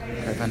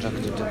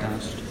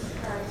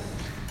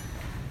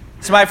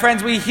So my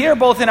friends, we hear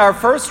both in our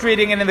first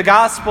reading and in the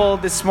gospel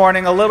this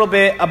morning a little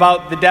bit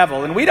about the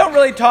devil. And we don't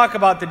really talk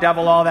about the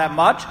devil all that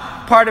much.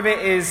 Part of it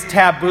is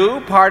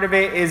taboo. Part of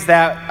it is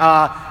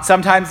that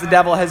sometimes the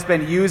devil has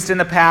been used in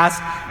the past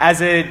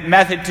as a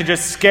method to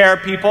just scare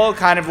people,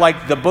 kind of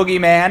like the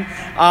boogeyman.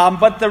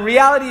 But the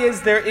reality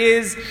is there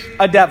is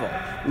a devil.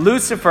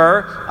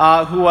 Lucifer,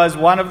 who was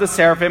one of the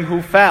seraphim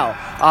who fell,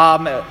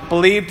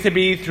 believed to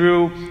be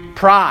through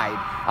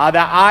pride.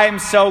 That I'm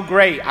so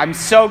great.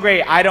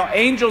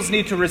 Angels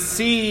need to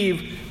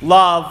receive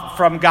love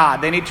from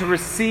God. They need to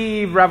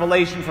receive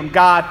revelation from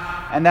God.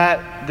 And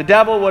that the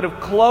devil would have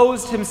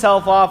closed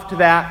himself off to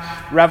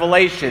that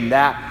revelation,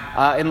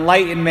 that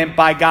enlightenment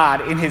by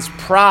God in his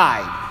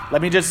pride.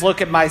 Let me just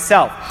look at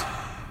myself.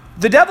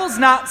 The devil's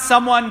not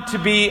someone to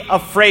be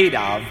afraid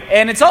of.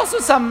 And it's also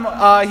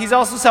he's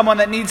also someone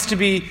that needs to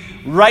be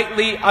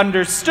rightly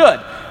understood.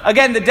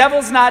 Again, the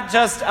devil's not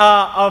just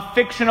a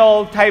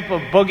fictional type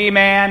of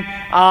boogeyman,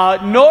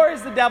 nor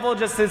is the devil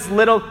just this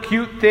little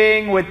cute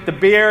thing with the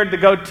beard, the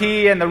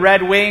goatee, and the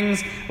red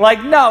wings.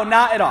 No,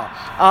 not at all.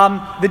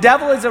 The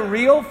devil is a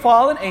real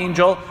fallen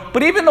angel,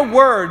 but even the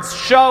words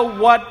show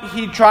what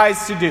he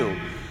tries to do.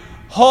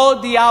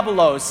 Ho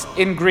diabolos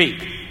in Greek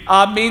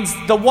means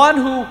the one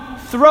who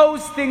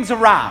throws things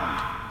around,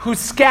 who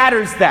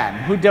scatters them,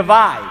 who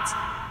divides.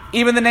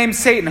 Even the name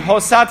Satan, ho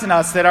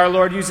satanas, that our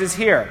Lord uses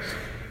here,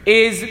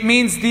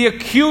 means the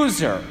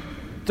accuser,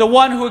 the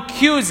one who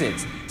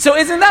accuses. So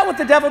isn't that what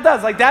the devil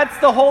does? That's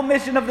the whole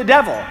mission of the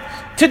devil.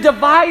 To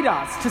divide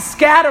us, to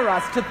scatter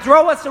us, to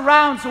throw us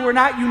around so we're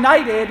not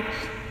united,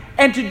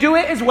 and to do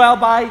it as well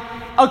by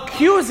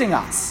accusing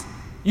us.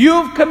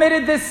 You've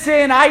committed this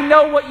sin. I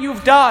know what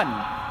you've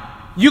done.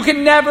 You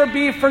can never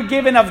be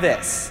forgiven of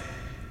this.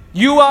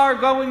 You are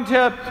going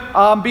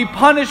to be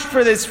punished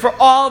for this for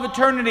all of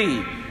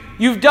eternity.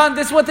 You've done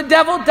this, what the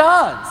devil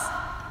does.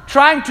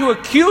 Trying to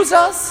accuse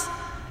us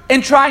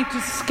and trying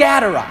to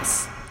scatter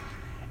us.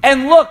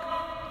 And look,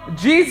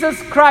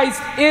 Jesus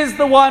Christ is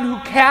the one who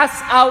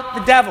casts out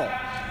the devil.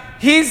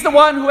 He's the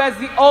one who has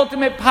the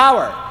ultimate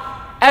power.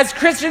 As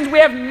Christians, we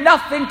have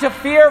nothing to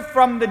fear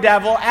from the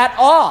devil at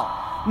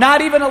all.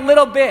 Not even a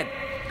little bit.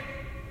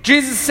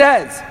 Jesus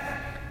says,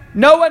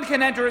 no one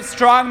can enter a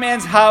strong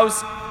man's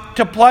house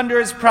to plunder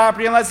his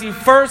property unless he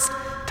first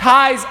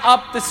ties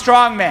up the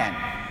strong man.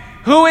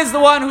 Who is the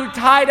one who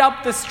tied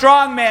up the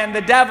strong man,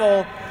 the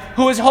devil,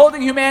 who is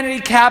holding humanity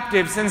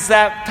captive since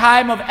that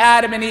time of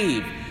Adam and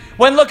Eve?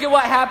 When look at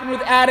what happened with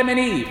Adam and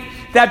Eve.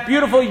 That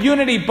beautiful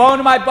unity, bone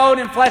of my bone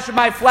and flesh of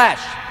my flesh.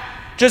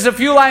 Just a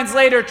few lines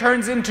later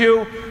turns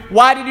into,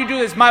 why did you do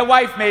this? My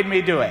wife made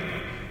me do it.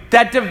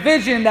 That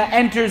division that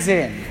enters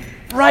in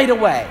right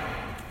away.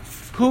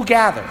 Who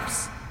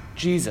gathers?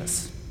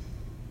 Jesus.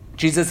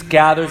 Jesus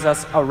gathers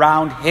us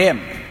around him.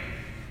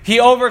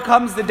 He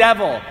overcomes the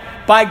devil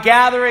by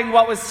gathering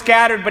what was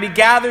scattered, but he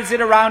gathers it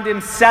around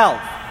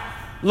himself.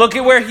 Look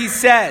at where he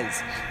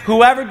says,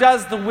 whoever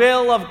does the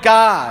will of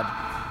God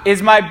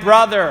is my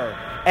brother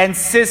and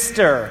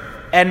sister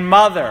and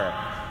mother.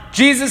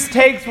 Jesus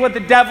takes what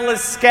the devil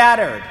has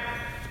scattered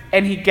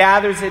and he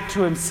gathers it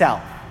to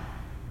himself.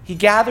 He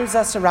gathers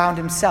us around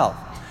himself.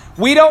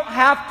 We don't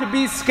have to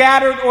be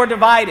scattered or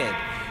divided.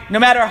 No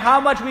matter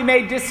how much we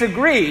may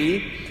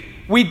disagree,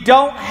 we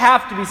don't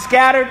have to be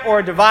scattered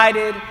or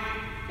divided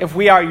if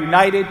we are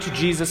united to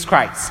Jesus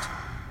Christ.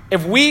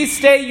 If we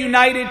stay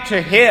united to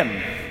him,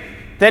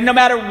 then no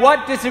matter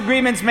what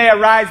disagreements may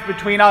arise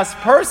between us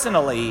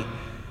personally,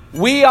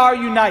 we are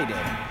united.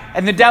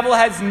 And the devil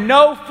has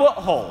no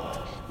foothold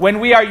when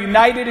we are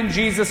united in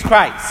Jesus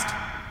Christ.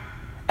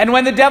 And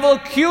when the devil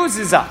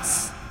accuses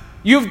us,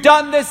 you've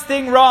done this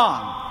thing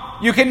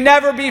wrong. You can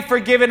never be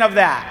forgiven of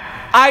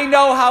that. I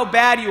know how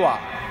bad you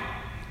are.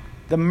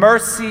 The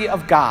mercy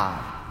of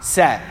God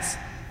says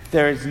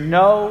there is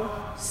no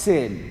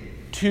sin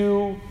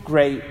too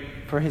great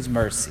for his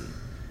mercy.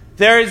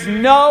 There is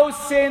no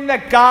sin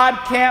that God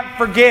can't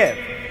forgive.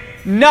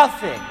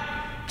 Nothing.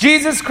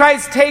 Jesus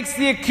Christ takes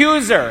the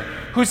accuser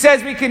who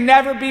says we can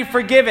never be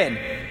forgiven,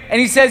 and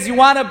he says, you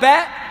want to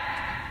bet?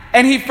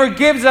 And he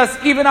forgives us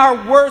even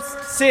our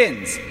worst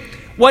sins.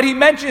 What he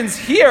mentions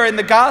here in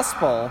the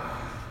gospel,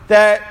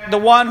 that the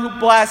one who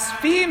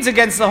blasphemes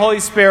against the Holy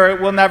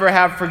Spirit will never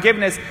have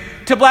forgiveness.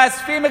 To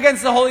blaspheme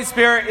against the Holy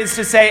Spirit is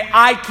to say,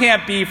 I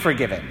can't be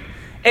forgiven.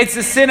 It's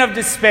a sin of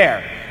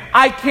despair.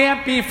 I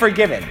can't be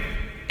forgiven.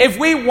 If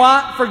we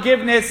want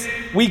forgiveness,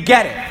 we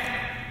get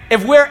it.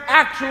 If we're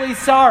actually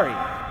sorry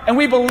and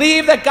we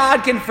believe that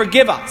God can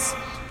forgive us,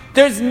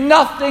 there's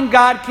nothing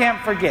God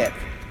can't forgive.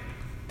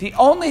 The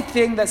only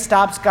thing that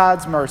stops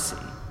God's mercy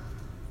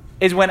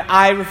is when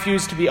I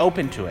refuse to be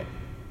open to it.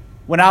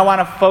 When I want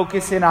to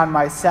focus in on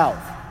myself.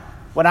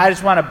 When I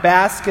just want to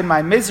bask in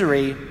my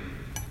misery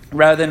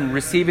rather than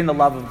receiving the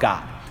love of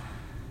God.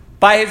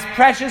 By his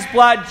precious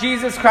blood,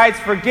 Jesus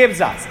Christ forgives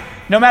us,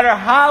 no matter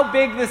how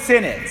big the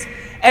sin is.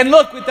 And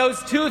look, with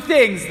those two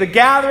things, the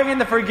gathering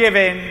and the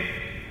forgiving,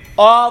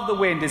 all the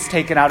wind is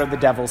taken out of the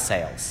devil's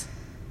sails.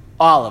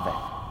 All of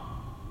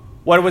it.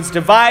 What was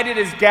divided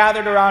is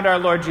gathered around our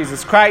Lord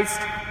Jesus Christ.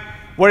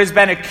 What has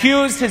been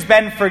accused has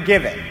been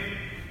forgiven.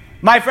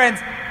 My friends,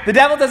 the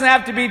devil doesn't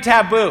have to be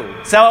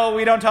taboo. So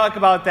we don't talk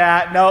about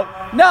that. No,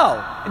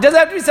 it doesn't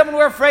have to be someone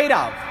we're afraid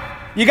of.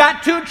 You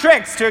got two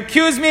tricks: to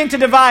accuse me and to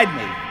divide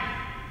me.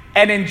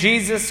 And in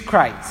Jesus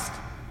Christ,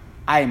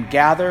 I am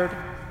gathered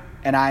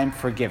and I am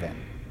forgiven.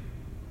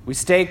 We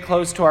stay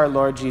close to our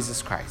Lord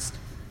Jesus Christ.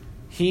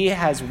 He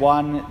has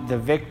won the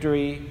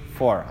victory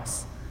for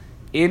us.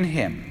 In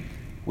him,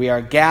 we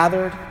are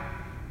gathered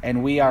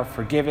and we are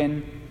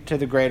forgiven to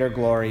the greater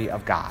glory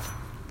of God.